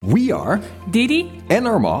We are Didi and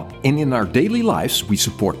Arma, and in our daily lives we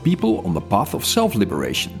support people on the path of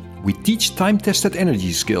self-liberation. We teach time-tested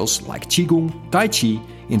energy skills like Qigong, Tai Chi,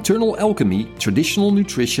 internal alchemy, traditional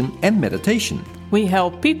nutrition and meditation. We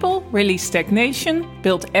help people release stagnation,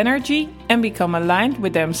 build energy, and become aligned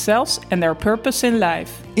with themselves and their purpose in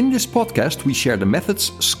life. In this podcast, we share the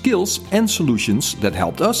methods, skills, and solutions that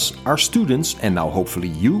helped us, our students, and now hopefully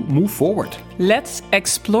you move forward. Let's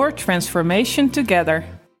explore transformation together.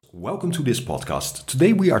 Welcome to this podcast.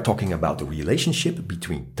 Today we are talking about the relationship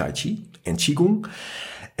between Tai Chi and Qigong,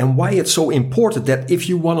 and why it's so important that if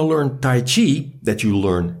you want to learn Tai Chi, that you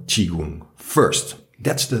learn Qigong first.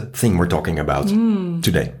 That's the thing we're talking about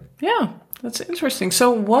today. Yeah, that's interesting.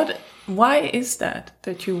 So why is that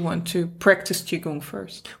you want to practice Qigong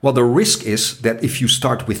first? Well, the risk is that if you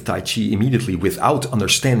start with Tai Chi immediately without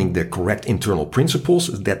understanding the correct internal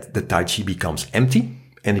principles, that the Tai Chi becomes empty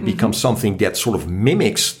and it becomes something that sort of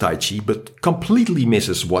mimics Tai Chi, but completely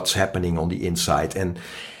misses what's happening on the inside. And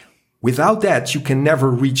without that, you can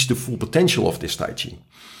never reach the full potential of this Tai Chi.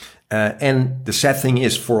 And the sad thing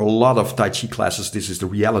is, for a lot of Tai Chi classes, this is the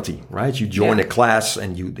reality, right? You join a class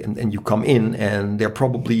and you come in, and they're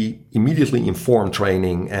probably immediately in form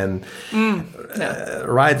training and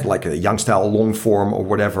right, like a young style long form or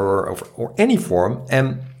whatever, or any form.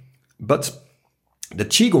 But the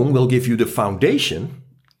Qigong will give you the foundation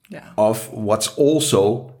of what's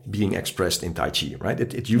also being expressed in Tai Chi, right?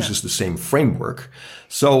 It uses the same framework,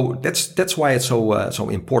 so that's why it's so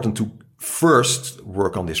important to first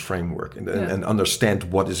work on this framework and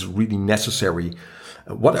understand what is really necessary.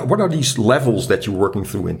 What are these levels that you're working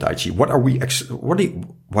through in Tai Chi? What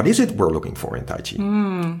is it we're looking for in Tai Chi?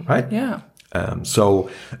 Right? Yeah. For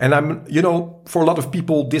a lot of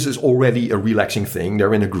people, this is already a relaxing thing.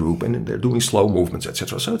 They're in a group and they're doing slow movements,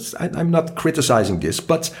 etc. So I'm not criticizing this,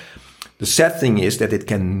 but the sad thing is that it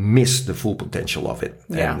can miss the full potential of it.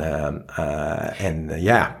 Yeah.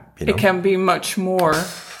 It can be much more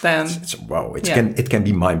than. It can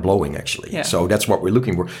be mind blowing actually. Yeah. So that's what we're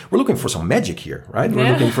looking for. We're looking for some magic here, right?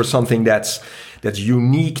 We're looking for something that's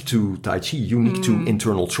unique to Tai Chi, unique to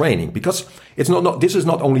internal training, because it's not. This is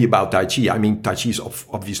not only about Tai Chi. I mean, Tai Chi is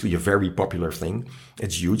obviously a very popular thing.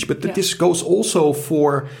 It's huge, but this goes also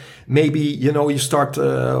for maybe you start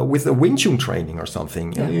with a Wing Chun training or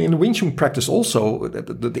something. Yeah. In Wing Chun practice, also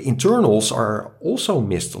the internals are also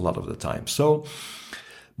missed a lot of the time. So.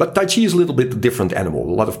 But Tai Chi is a little bit a different animal.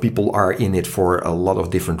 A lot of people are in it for a lot of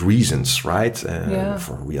different reasons, right?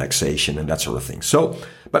 For relaxation and that sort of thing. So,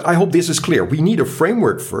 but I hope this is clear. We need a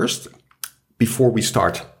framework first before we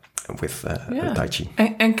start with Tai Chi.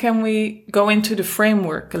 And can we go into the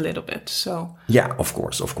framework a little bit? So yeah, of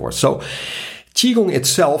course. So Qigong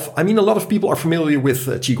itself, I mean, a lot of people are familiar with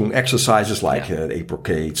Qigong exercises like April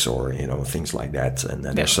Cates or things like that. And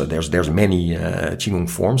there's many Qigong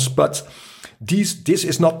forms, but this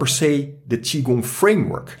is not per se the Qigong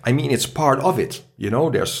framework. I mean, it's part of it.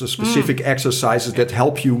 There's specific exercises that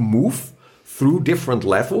help you move through different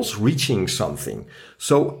levels, reaching something.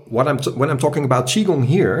 So when I'm talking about Qigong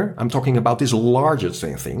here, I'm talking about this larger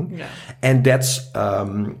thing. Yeah. And that's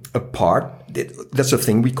that's a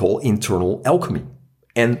thing we call internal alchemy.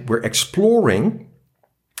 And we're exploring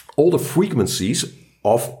all the frequencies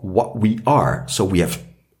of what we are. So we have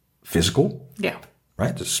physical. Yeah.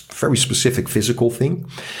 Right? This very specific physical thing.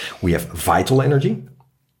 We have vital energy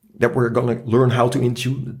that we're going to learn how to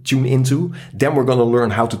tune into. Then we're going to learn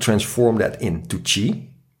how to transform that into Qi.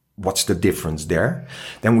 What's the difference there?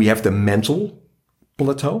 Then we have the mental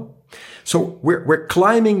plateau. So we're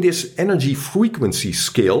climbing this energy frequency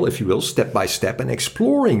scale, if you will, step by step and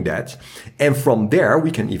exploring that. And from there, we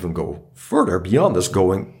can even go further beyond us,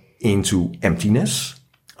 going into emptiness,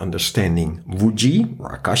 understanding Wuji,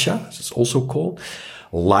 or Akasha, as it's also called,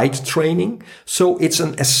 light training. So it's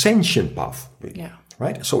an ascension path,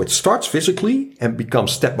 right? So it starts physically and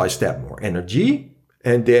becomes step by step more energy,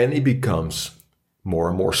 and then it becomes more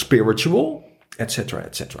and more spiritual, etc.,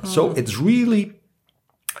 etc. So it's really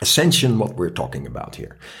ascension what we're talking about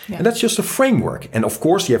here. Yeah. And that's just a framework. And of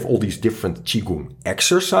course, you have all these different Qigong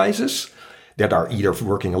exercises that are either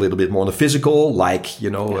working a little bit more on the physical, like,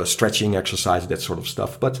 stretching exercise, that sort of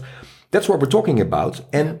stuff. But that's what we're talking about.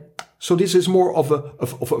 And so this is more of a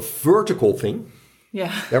vertical thing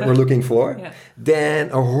that we're looking for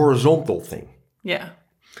than a horizontal thing. Yeah.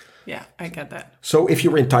 Yeah, I get that. So if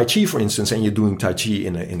you're in Tai Chi, for instance, and you're doing Tai Chi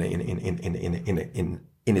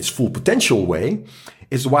in its full potential way,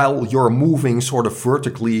 is while you're moving sort of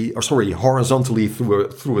horizontally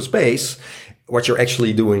through a space, what you're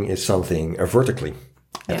actually doing is something vertically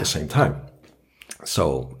at the same time.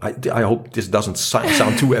 So I hope this doesn't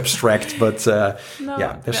sound too abstract, but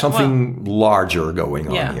there's something larger going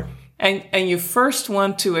on here. And you first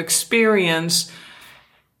want to experience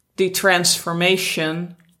the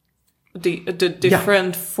transformation, the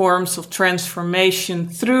different forms of transformation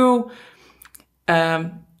through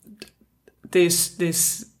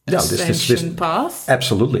this ascension path.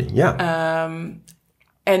 Absolutely, yeah.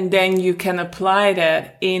 And then you can apply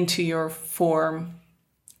that into your form.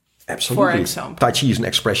 Absolutely. For example. Tai Chi is an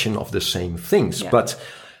expression of the same things, but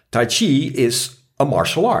Tai Chi is a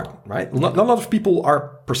martial art, right? Not a lot of people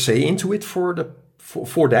are per se into it for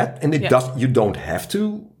that, and you don't have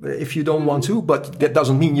to if you don't want to, but that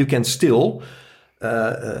doesn't mean you can still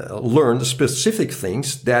learn the specific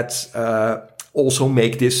things that also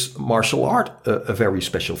make this martial art a very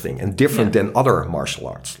special thing and different than other martial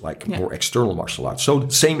arts, like more external martial arts. So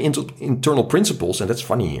the same internal principles, and that's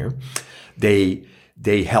funny here, they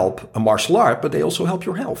help a martial art, but they also help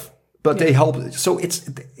your health. But they help. So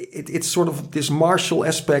it's sort of this martial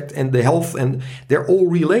aspect and the health, and they're all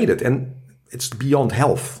related. And it's beyond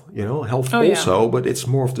health, health also, but it's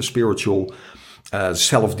more of the spiritual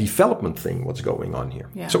self-development thing, what's going on here.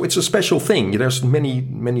 Yeah. So it's a special thing. There's many,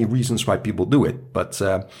 many reasons why people do it. But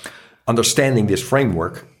understanding this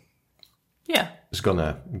framework is going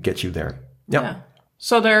to get you there. Yeah.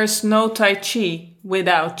 So there's no Tai Chi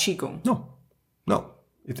without Qigong. No.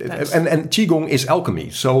 And Qigong is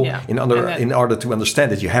alchemy. So in order to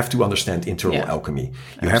understand it, you have to understand internal alchemy.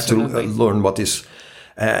 You have to learn what is,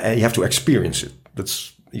 you have to experience it.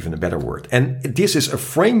 That's even a better word. And this is a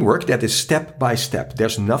framework that is step by step.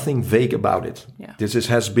 There's nothing vague about it. Yeah. This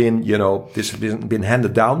has been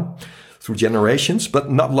handed down through generations, but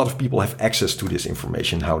not a lot of people have access to this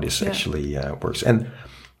information, how this actually works. And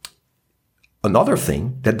another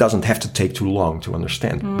thing that doesn't have to take too long to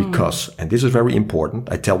understand because, and this is very important,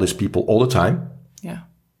 I tell this people all the time. Yeah.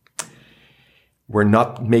 We're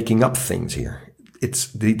not making up things here.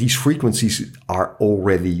 These frequencies are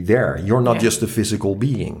already there. You're not just a physical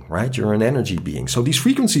being, right? You're an energy being. So these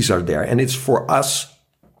frequencies are there, and it's for us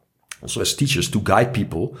also as teachers to guide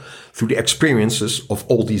people through the experiences of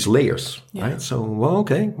all these layers, right? So,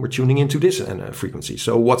 we're tuning into this frequency.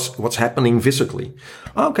 So what's happening physically?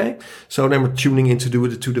 Okay. So then we're tuning into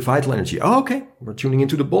the vital energy. Okay. We're tuning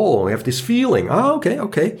into the ball. We have this feeling.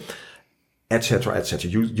 Okay. Et cetera, et cetera.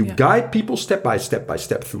 You guide people step by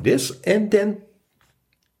step through this, and then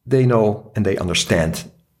they know and they understand,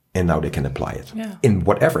 and now they can apply it in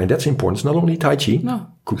whatever. And that's important. It's not only Tai Chi. No.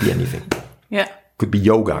 Could be anything. Could be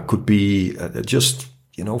yoga, could be just,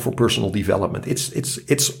 for personal development.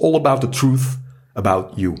 It's all about the truth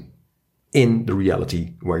about you in the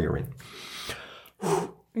reality where you're in.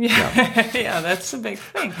 Yeah, that's a big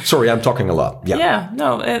thing. Sorry, I'm talking a lot.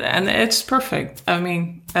 And it's perfect. I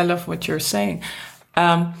mean, I love what you're saying.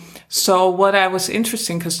 So what I was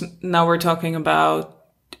interesting, because now we're talking about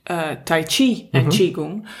Tai Chi and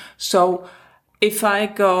Qigong. So if I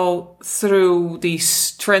go through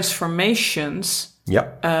these transformations,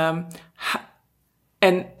 and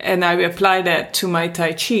I apply that to my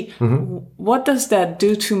Tai Chi, what does that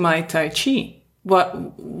do to my Tai Chi?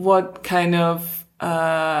 What kind of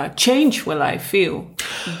change will I feel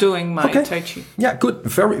doing my Tai Chi? Yeah, good.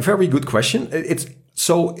 Very, very good question.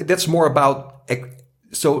 That's more about.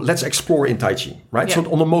 So let's explore in Tai Chi, right? Yeah.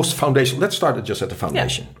 So on the most foundation, let's start just at the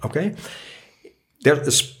foundation, okay?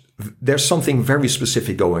 There's something very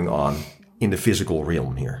specific going on in the physical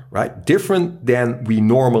realm here, right? Different than we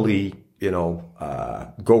normally,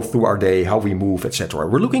 go through our day, how we move, etc.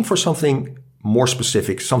 We're looking for something more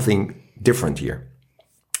specific, something different here.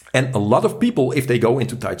 And a lot of people, if they go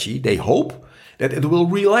into Tai Chi, they hope that it will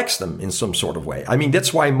relax them in some sort of way. I mean,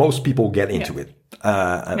 that's why most people get into it.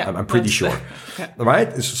 I'm pretty sure, right?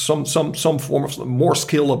 It's some form of more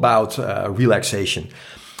skill about relaxation.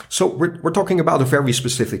 So we're talking about a very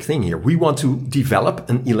specific thing here. We want to develop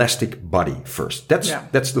an elastic body first.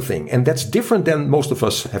 That's the thing, and that's different than most of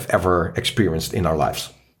us have ever experienced in our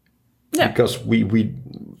lives. Yeah, because we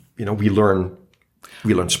learn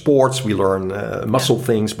sports, we learn muscle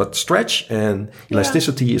things, but stretch and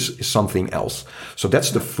elasticity is something else. So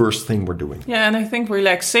that's the first thing we're doing. Yeah, and I think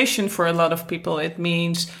relaxation for a lot of people, it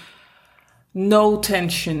means no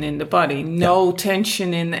tension in the body, no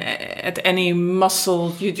tension at any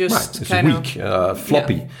muscle. You just it's weak,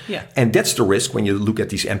 floppy. Yeah. And that's the risk when you look at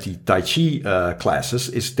these empty Tai Chi classes,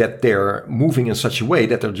 is that they're moving in such a way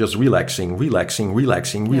that they're just relaxing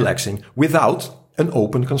without an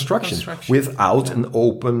open construction, without an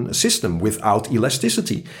open system, without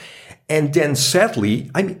elasticity. And then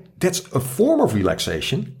sadly, I mean, that's a form of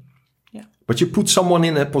relaxation. Yeah. But you put someone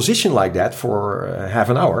in a position like that for half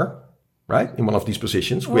an hour, right? In one of these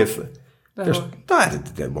positions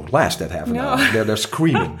they won't last that half an hour. They're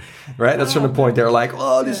screaming, right? At a certain point, they're like,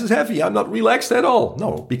 "Oh, this is heavy. I'm not relaxed at all."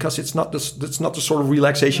 No, because it's not the sort of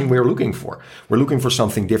relaxation we're looking for. We're looking for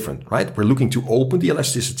something different, right? We're looking to open the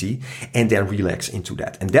elasticity and then relax into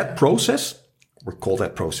that. And that process, we call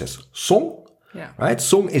that process Song, right?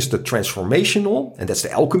 Song is the transformational, and that's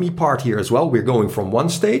the alchemy part here as well. We're going from one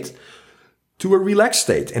state to a relaxed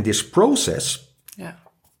state, and this process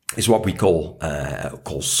is what we call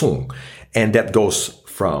Song. And that goes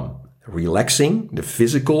from relaxing the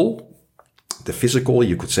physical,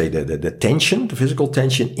 you could say the tension, the physical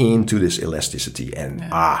tension into this elasticity. And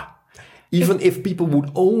even if people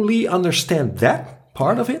would only understand that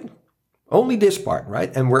part of it, only this part,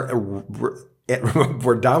 right? And we're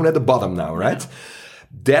down at the bottom now, right?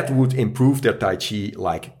 That would improve their Tai Chi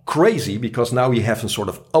like crazy, because now you have a sort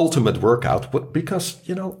of ultimate workout, but because,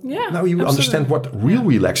 now you understand what real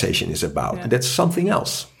relaxation is about. And that's something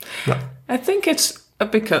else. Yeah. I think it's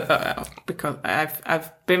because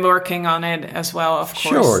I've been working on it as well, of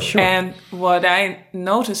course. Sure. And what I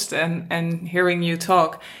noticed and hearing you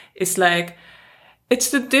talk is like,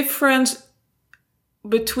 it's the difference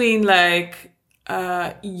between like,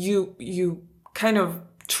 you kind of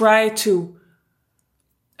try to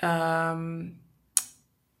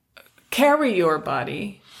carry your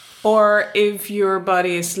body, or if your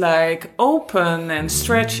body is like open and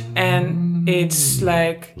stretched and it's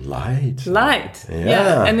like light.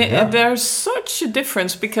 And there's such a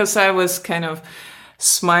difference, because I was kind of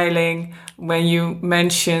smiling when you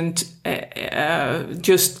mentioned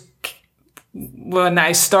just when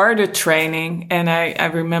I started training, and I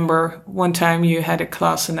remember one time you had a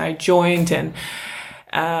class and I joined, and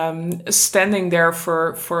standing there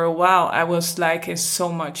for a while, I was like in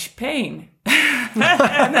so much pain.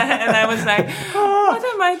 and I was like, what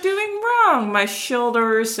am I doing wrong? My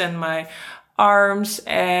shoulders and my arms,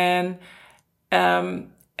 and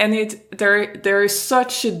there is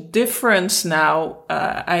such a difference now.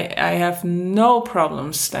 I have no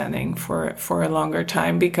problem standing for a longer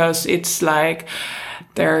time, because it's like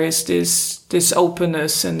there is this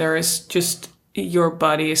openness, and there is just, your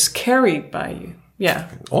body is carried by you. Yeah.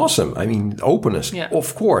 Awesome. I mean, openness,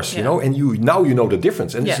 of course, and you know the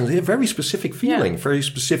difference. And it's a very specific feeling, very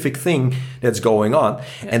specific thing that's going on.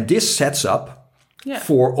 Yeah. And this sets up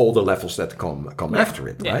for all the levels that come after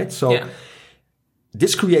it, right? So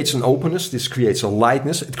this creates an openness, this creates a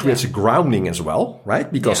lightness, it creates a grounding as well,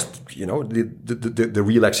 right? Because, the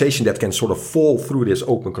relaxation that can sort of fall through this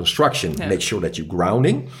open construction makes sure that you're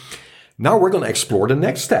grounding. Now we're going to explore the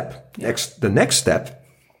next step. Yeah. The next step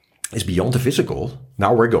is beyond the physical.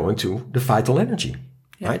 Now we're going to the vital energy,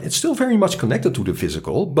 right? It's still very much connected to the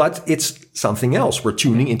physical, but it's something else. We're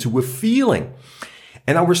tuning into a feeling.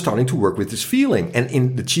 And now we're starting to work with this feeling. And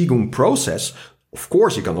in the Qigong process, of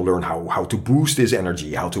course, you're going to learn how to boost this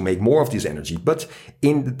energy, how to make more of this energy. But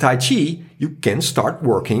in the Tai Chi, you can start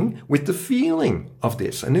working with the feeling of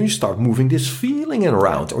this. And then you start moving this feeling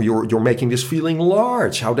around, or you're making this feeling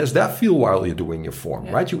large. How does that feel while you're doing your form,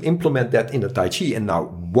 right? You implement that in the Tai Chi, and now,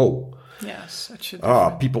 whoa. Yeah, such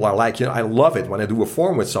a people are like, I love it when I do a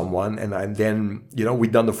form with someone, and then,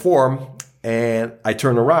 we've done the form, and I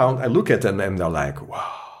turn around, I look at them, and they're like,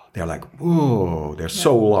 wow. They're like, whoa, they're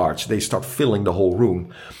so large. They start filling the whole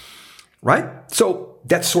room, right? So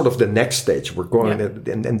that's sort of the next stage. We're going,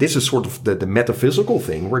 and this is sort of the metaphysical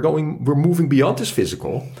thing. We're moving beyond this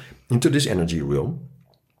physical into this energy realm.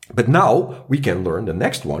 But now we can learn the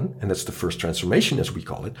next one, and that's the first transformation, as we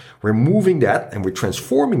call it. We're moving that and we're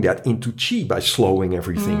transforming that into Qi by slowing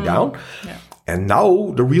everything down. Yeah. And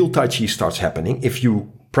now the real Tai Chi starts happening. If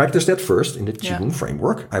you practice that first in the Qigong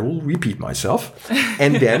framework, I will repeat myself.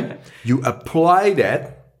 And then you apply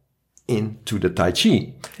that into the Tai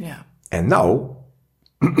Chi. Yeah. And now,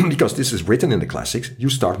 because this is written in the classics, you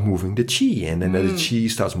start moving the Qi, and then the Qi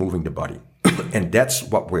starts moving the body. And that's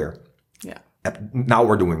what now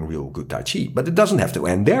we're doing real good Tai Chi. But it doesn't have to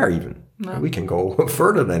end there even. No. We can go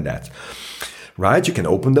further than that. Right? You can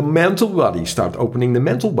open the mental body, start opening the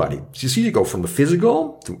mental body. So you see, you go from the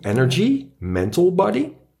physical to energy, mental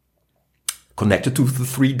body, connected to the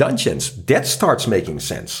 3 dungeons. That starts making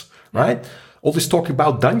sense, right? All this talk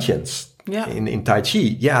about dungeons in Tai Chi.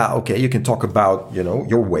 Yeah, okay, you can talk about,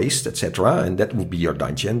 your waist, etc., and that would be your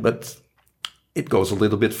dungeon, but it goes a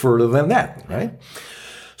little bit further than that, right?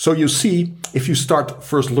 So you see, if you start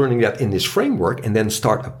first learning that in this framework and then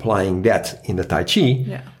start applying that in the Tai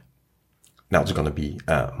Chi, now it's going to be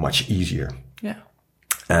much easier. Yeah.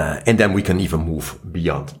 And then we can even move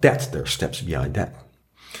beyond that. There are steps behind that.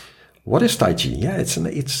 What is Tai Chi? Yeah, it's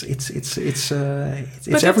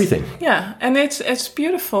everything. Yeah, and it's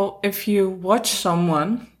beautiful if you watch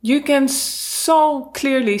someone. You can so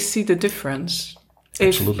clearly see the difference.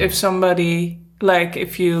 Absolutely. If somebody, like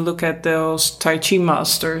if you look at those Tai Chi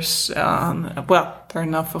masters, well, there are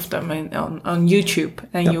enough of them on YouTube,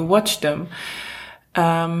 and you watch them.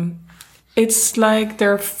 It's like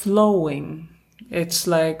they're flowing. It's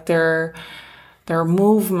like their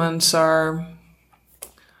movements are.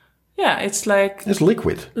 Yeah, it's like it's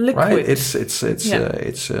liquid, right? It's there's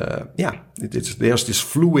this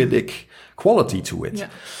fluidic quality to it,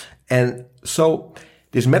 and so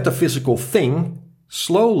this metaphysical thing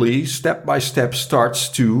slowly, step by step, starts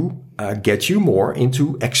to get you more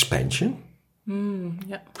into expansion,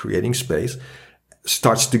 creating space,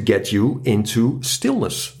 starts to get you into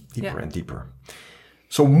stillness deeper and deeper.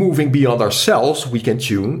 So moving beyond ourselves, we can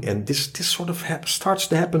tune, and this sort of starts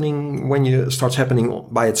happening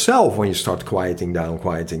by itself when you start quieting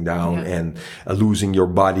down, and losing your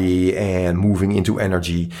body and moving into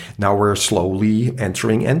energy. Now we're slowly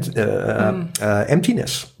entering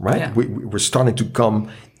emptiness, right? Yeah. We're starting to come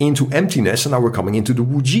into emptiness, and now we're coming into the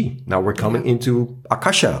Wuji. Now we're coming into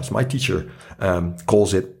Akasha, as my teacher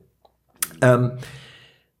calls it.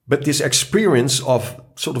 But this experience of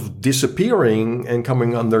sort of disappearing and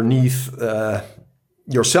coming underneath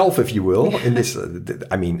yourself, if you will, in this,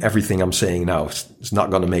 I mean, everything I'm saying now is not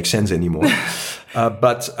going to make sense anymore.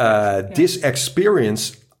 But this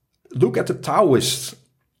experience, look at the Taoist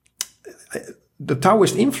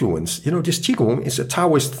influence. You know, this Qigong is a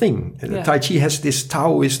Taoist thing. Yeah. Tai Chi has this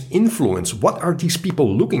Taoist influence. What are these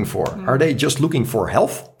people looking for? Are they just looking for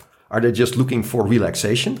health? Are they just looking for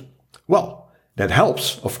relaxation? Well, that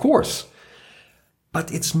helps, of course. But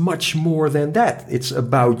it's much more than that. It's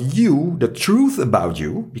about you, the truth about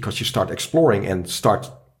you, because you start exploring and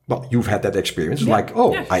you've had that experience.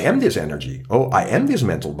 I am this energy. Oh, I am this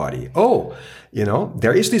mental body. Oh,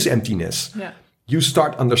 there is this emptiness. Yeah. You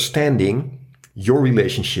start understanding your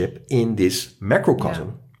relationship in this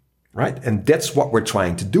macrocosm, right? And that's what we're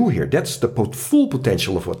trying to do here. That's the full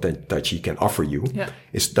potential of what Tai Chi can offer you,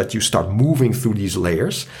 is that you start moving through these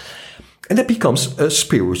layers. And that becomes a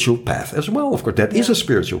spiritual path as well. Of course, that is a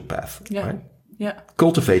spiritual path, right? Yeah.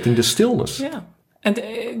 Cultivating the stillness. Yeah. And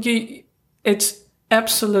it's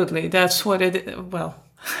absolutely, that's what it is. Well,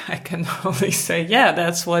 I can only say,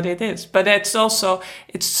 that's what it is. But it's so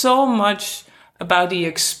much about the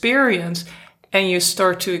experience, and you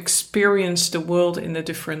start to experience the world in a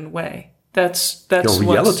different way. That's your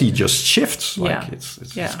reality just shifts.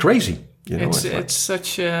 It's crazy. It's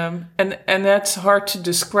such and that's hard to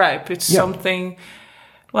describe. It's something,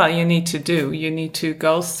 you need to do. You need to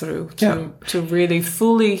go through to really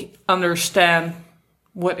fully understand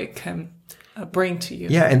what it can bring to you.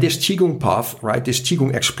 Yeah, and this Qigong path, right? This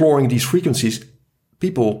Qigong exploring these frequencies,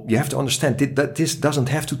 people, you have to understand that this doesn't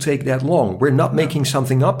have to take that long. We're not making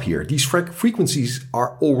something up here. These frequencies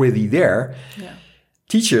are already there. Yeah.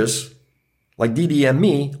 Teachers like Didi and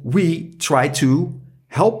me, we try to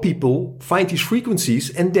help people find these frequencies,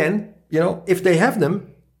 and then, if they have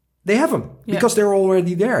them, they have them because they're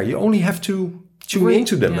already there. You only have to tune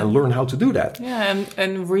into them and learn how to do that. Yeah,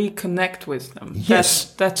 and reconnect with them.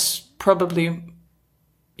 Yes. That's probably,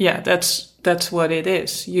 that's what it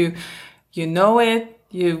is. You know it,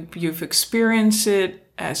 you've experienced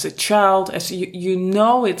it as a child, as you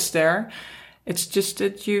know it's there. It's just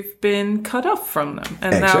that you've been cut off from them,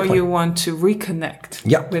 and now you want to reconnect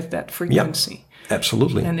with that frequency. Yeah.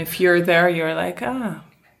 Absolutely. And if you're there, you're like, Yeah.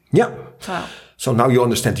 Wow. So now you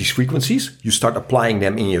understand these frequencies. You start applying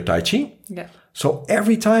them in your Tai Chi. Yeah. So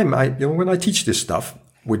every time when I teach this stuff,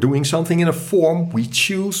 we're doing something in a form. We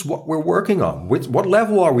choose what we're working on. What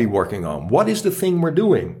level are we working on? What is the thing we're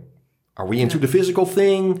doing? Are we into the physical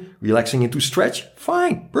thing? Relaxing into stretch?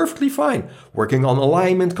 Fine. Perfectly fine. Working on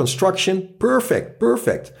alignment, construction?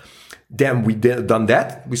 Perfect. Then we done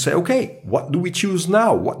that. We say, okay, what do we choose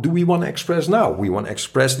now? What do we want to express now? We want to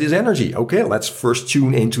express this energy. Okay, let's first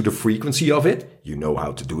tune into the frequency of it. You know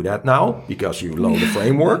how to do that now because you know the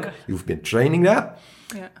framework. You've been training that.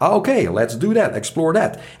 Yeah. Okay, let's do that. Explore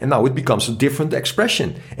that. And now it becomes a different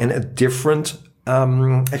expression and a different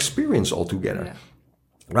experience altogether. Yeah.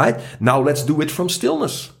 Right? Now let's do it from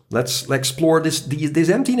stillness. Let's explore this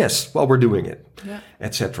emptiness while we're doing it,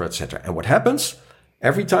 etc., etc. And what happens?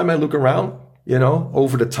 Every time I look around,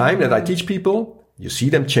 over the time that I teach people, you see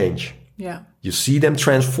them change. Yeah. You see them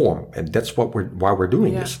transform. And that's why we're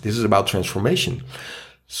doing this. This is about transformation.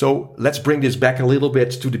 So let's bring this back a little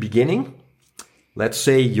bit to the beginning. Let's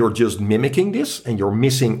say you're just mimicking this and you're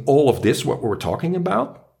missing all of this, what we're talking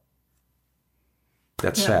about.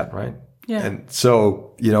 That's sad, right? Yeah. And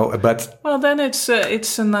so, but Well, then it's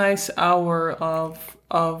a nice hour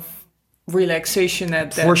of relaxation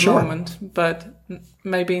at that For sure. moment, but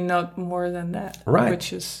maybe not more than that. Right.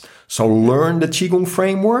 Which is so learn the Qigong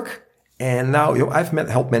framework. And now, I've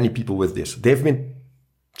helped many people with this.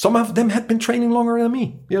 Some of them had been training longer than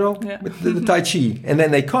me, with the Tai Chi. And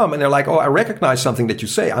then they come and they're like, oh, I recognize something that you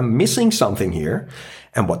say. I'm missing something here.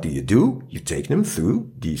 And what do? You take them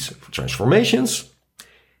through these transformations.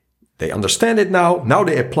 They understand it now. Now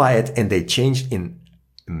they apply it and they change in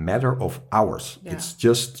a matter of hours. Yeah. It's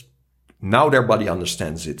just now their body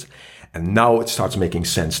understands it. And now it starts making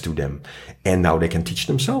sense to them. And now they can teach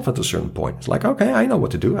themselves at a certain point. It's like, okay, I know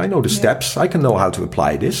what to do. I know the steps. I can know how to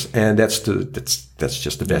apply this. And that's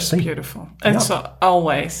just the best thing. beautiful. And so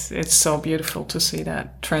always, it's so beautiful to see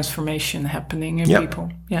that transformation happening in people.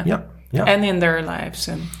 Yeah. And in their lives.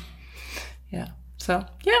 And so,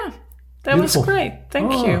 that Beautiful. was great.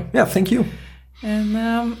 Thank you. Yeah, thank you. And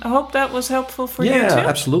I hope that was helpful for you Yeah, too.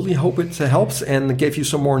 absolutely. Hope it helps and gave you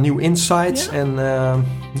some more new insights. And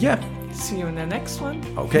See you in the next one.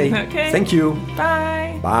 Okay. Okay. Thank you.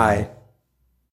 Bye. Bye.